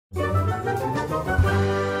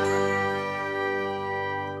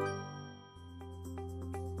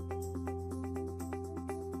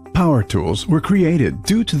Power tools were created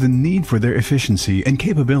due to the need for their efficiency and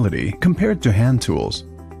capability compared to hand tools.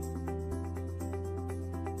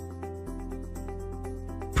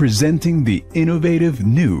 Presenting the innovative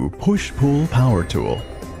new push-pull power tool.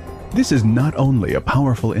 This is not only a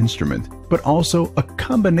powerful instrument, but also a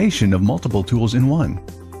combination of multiple tools in one.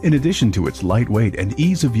 In addition to its lightweight and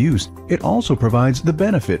ease of use, it also provides the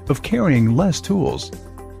benefit of carrying less tools.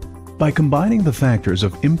 By combining the factors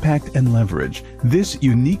of impact and leverage, this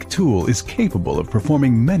unique tool is capable of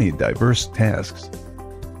performing many diverse tasks.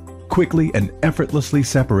 Quickly and effortlessly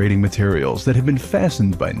separating materials that have been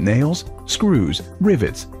fastened by nails, screws,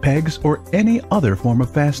 rivets, pegs, or any other form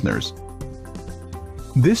of fasteners.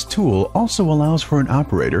 This tool also allows for an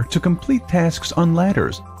operator to complete tasks on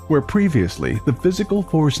ladders, where previously the physical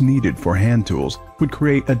force needed for hand tools would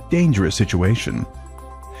create a dangerous situation.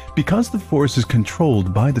 Because the force is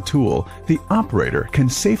controlled by the tool, the operator can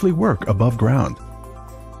safely work above ground.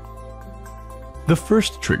 The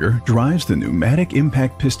first trigger drives the pneumatic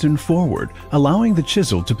impact piston forward, allowing the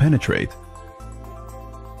chisel to penetrate.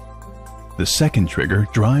 The second trigger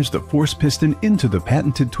drives the force piston into the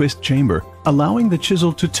patented twist chamber, allowing the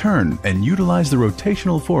chisel to turn and utilize the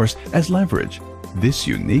rotational force as leverage. This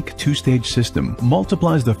unique two-stage system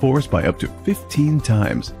multiplies the force by up to 15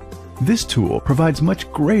 times. This tool provides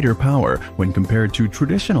much greater power when compared to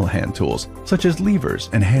traditional hand tools, such as levers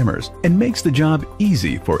and hammers, and makes the job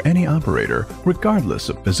easy for any operator, regardless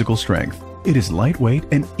of physical strength. It is lightweight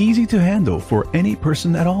and easy to handle for any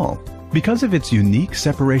person at all. Because of its unique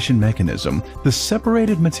separation mechanism, the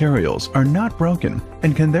separated materials are not broken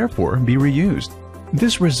and can therefore be reused.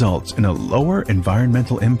 This results in a lower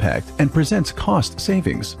environmental impact and presents cost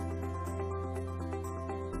savings.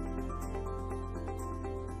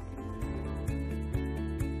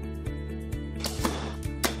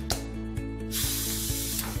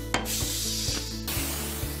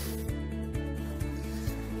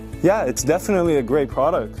 Yeah, it's definitely a great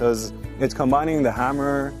product because it's combining the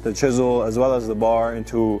hammer, the chisel, as well as the bar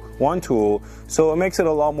into one tool, so it makes it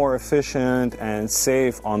a lot more efficient and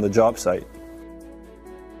safe on the job site.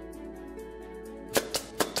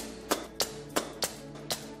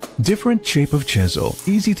 Different shape of chisel,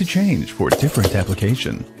 easy to change for different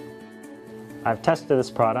application. I've tested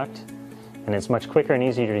this product and it's much quicker and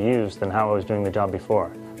easier to use than how I was doing the job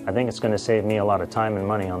before. I think it's going to save me a lot of time and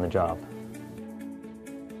money on the job.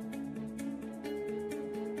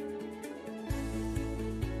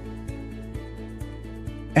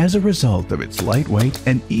 As a result of its lightweight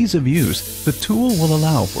and ease of use, the tool will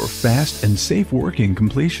allow for fast and safe working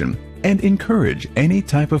completion and encourage any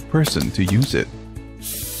type of person to use it.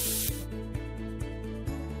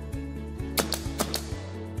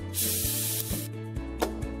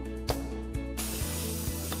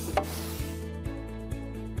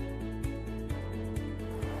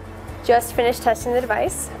 Just finished testing the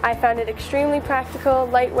device. I found it extremely practical,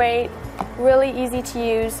 lightweight, really easy to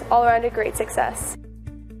use, all around a great success.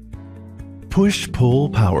 Push-pull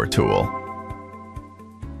power tool.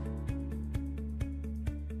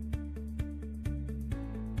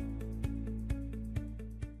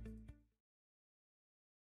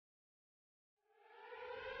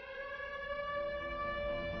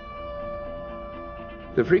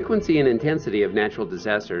 The frequency and intensity of natural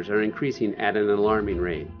disasters are increasing at an alarming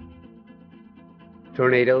rate.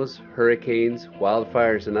 Tornadoes, hurricanes,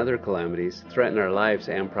 wildfires, and other calamities threaten our lives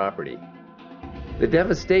and property. The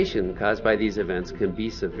devastation caused by these events can be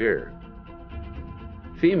severe.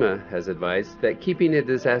 FEMA has advised that keeping a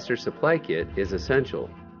disaster supply kit is essential.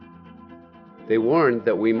 They warned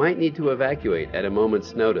that we might need to evacuate at a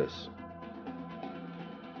moment's notice.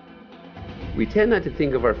 We tend not to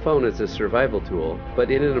think of our phone as a survival tool, but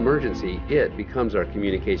in an emergency, it becomes our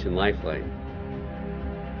communication lifeline.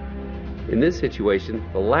 In this situation,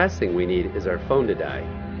 the last thing we need is our phone to die.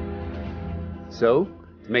 So,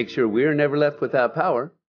 to make sure we're never left without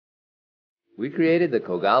power, we created the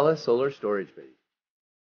Kogalla Solar Storage Bank.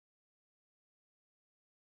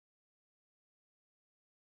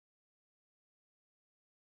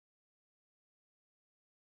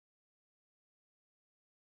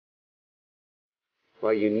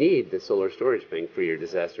 While you need the solar storage bank for your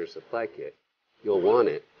disaster supply kit, you'll want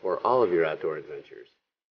it for all of your outdoor adventures.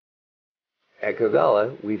 At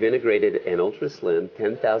Kogalla, we've integrated an ultra-slim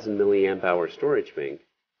 10,000 milliamp hour storage bank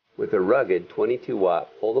with a rugged 22-watt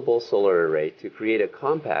foldable solar array to create a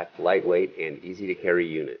compact, lightweight, and easy-to-carry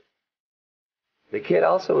unit. The kit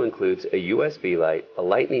also includes a USB light, a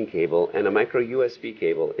lightning cable, and a micro USB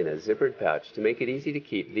cable in a zippered pouch to make it easy to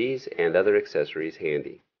keep these and other accessories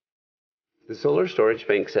handy. The solar storage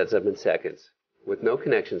bank sets up in seconds. With no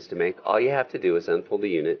connections to make, all you have to do is unfold the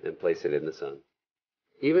unit and place it in the sun.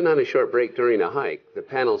 Even on a short break during a hike, the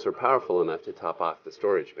panels are powerful enough to top off the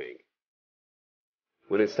storage bank.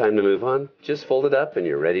 When it's time to move on, just fold it up and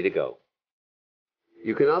you're ready to go.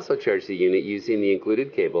 You can also charge the unit using the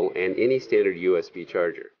included cable and any standard USB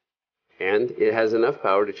charger. And it has enough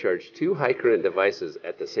power to charge 2 high-current devices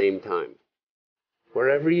at the same time.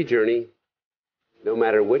 Wherever you journey, no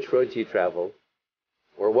matter which roads you travel,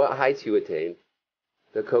 or what heights you attain,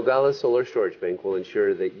 the Kogala Solar Storage Bank will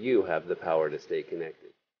ensure that you have the power to stay connected.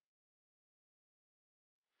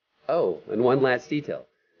 Oh, and one last detail.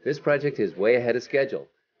 This project is way ahead of schedule.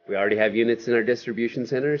 We already have units in our distribution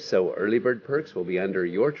center, so early bird perks will be under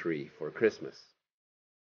your tree for Christmas.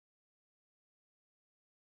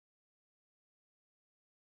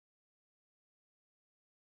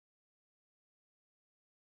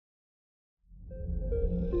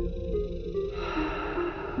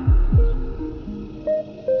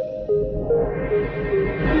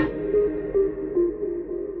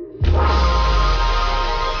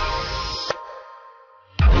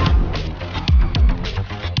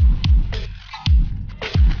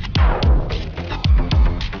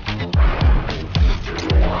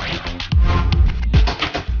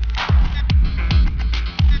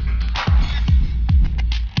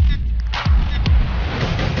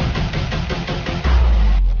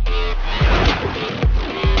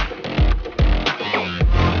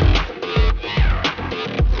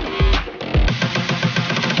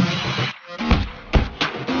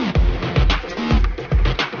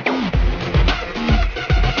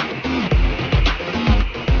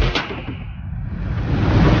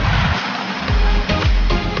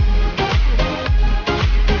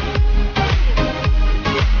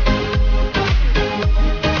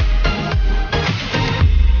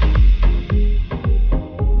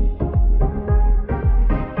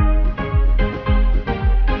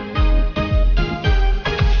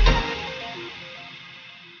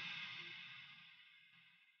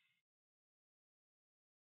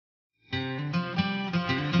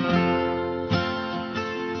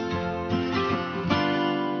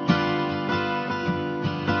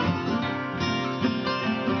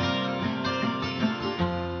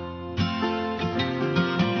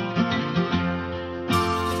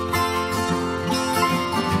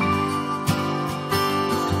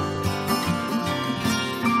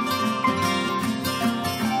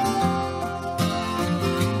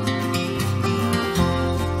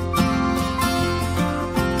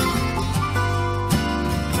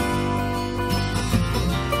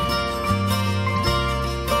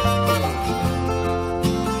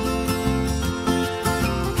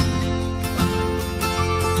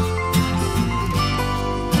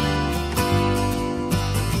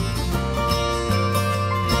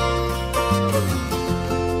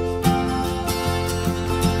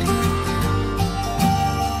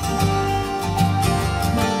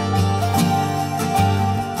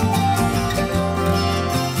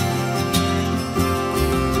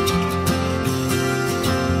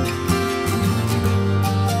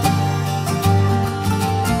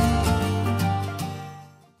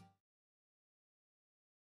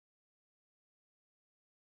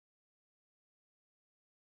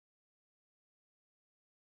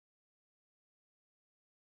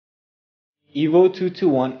 Evo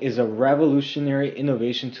 221 is a revolutionary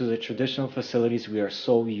innovation to the traditional facilities we are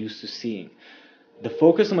so used to seeing. The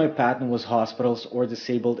focus of my patent was hospitals or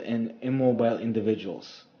disabled and immobile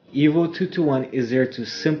individuals. Evo 221 is there to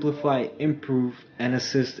simplify, improve, and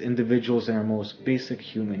assist individuals in their most basic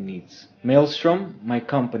human needs. Maelstrom, my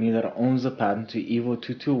company that owns the patent to Evo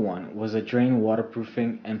 221, was a drain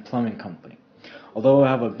waterproofing and plumbing company. Although I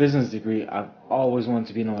have a business degree, I've always wanted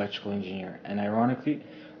to be an electrical engineer, and ironically,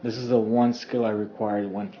 this is the one skill I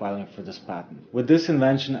required when filing for this patent. With this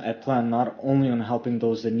invention, I plan not only on helping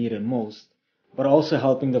those that need it most, but also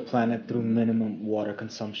helping the planet through minimum water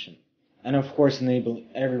consumption. And of course, enabling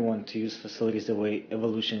everyone to use facilities the way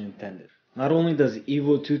evolution intended. Not only does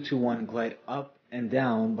Evo 221 glide up and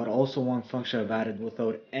down, but also one function I've added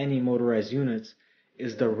without any motorized units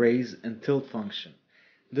is the raise and tilt function.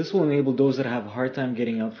 This will enable those that have a hard time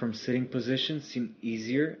getting up from sitting position seem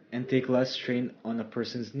easier and take less strain on a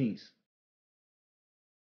person's knees.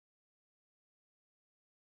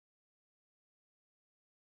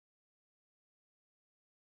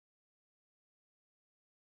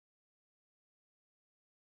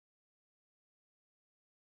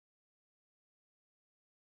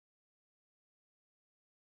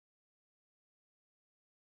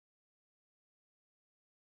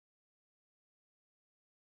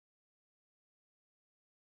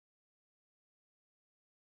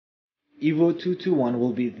 EVO 221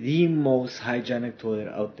 will be the most hygienic toilet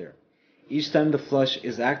out there. Each time the flush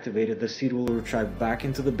is activated, the seat will retract back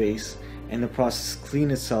into the base and the process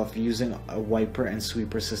clean itself using a wiper and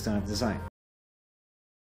sweeper system of design.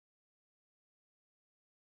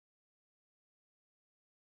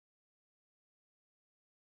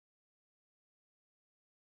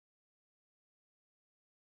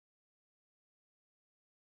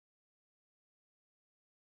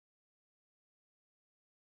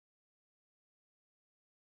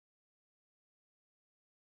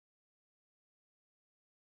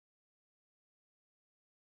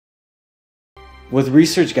 With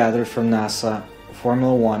research gathered from NASA,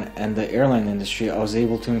 Formula One, and the airline industry, I was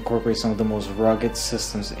able to incorporate some of the most rugged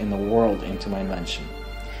systems in the world into my invention.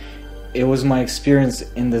 It was my experience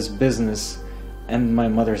in this business and my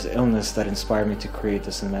mother's illness that inspired me to create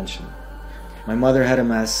this invention. My mother had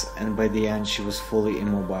MS, and by the end she was fully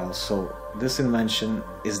immobile, so this invention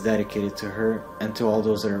is dedicated to her and to all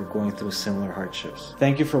those that are going through similar hardships.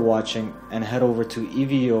 Thank you for watching, and head over to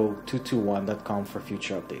evo221.com for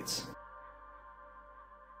future updates.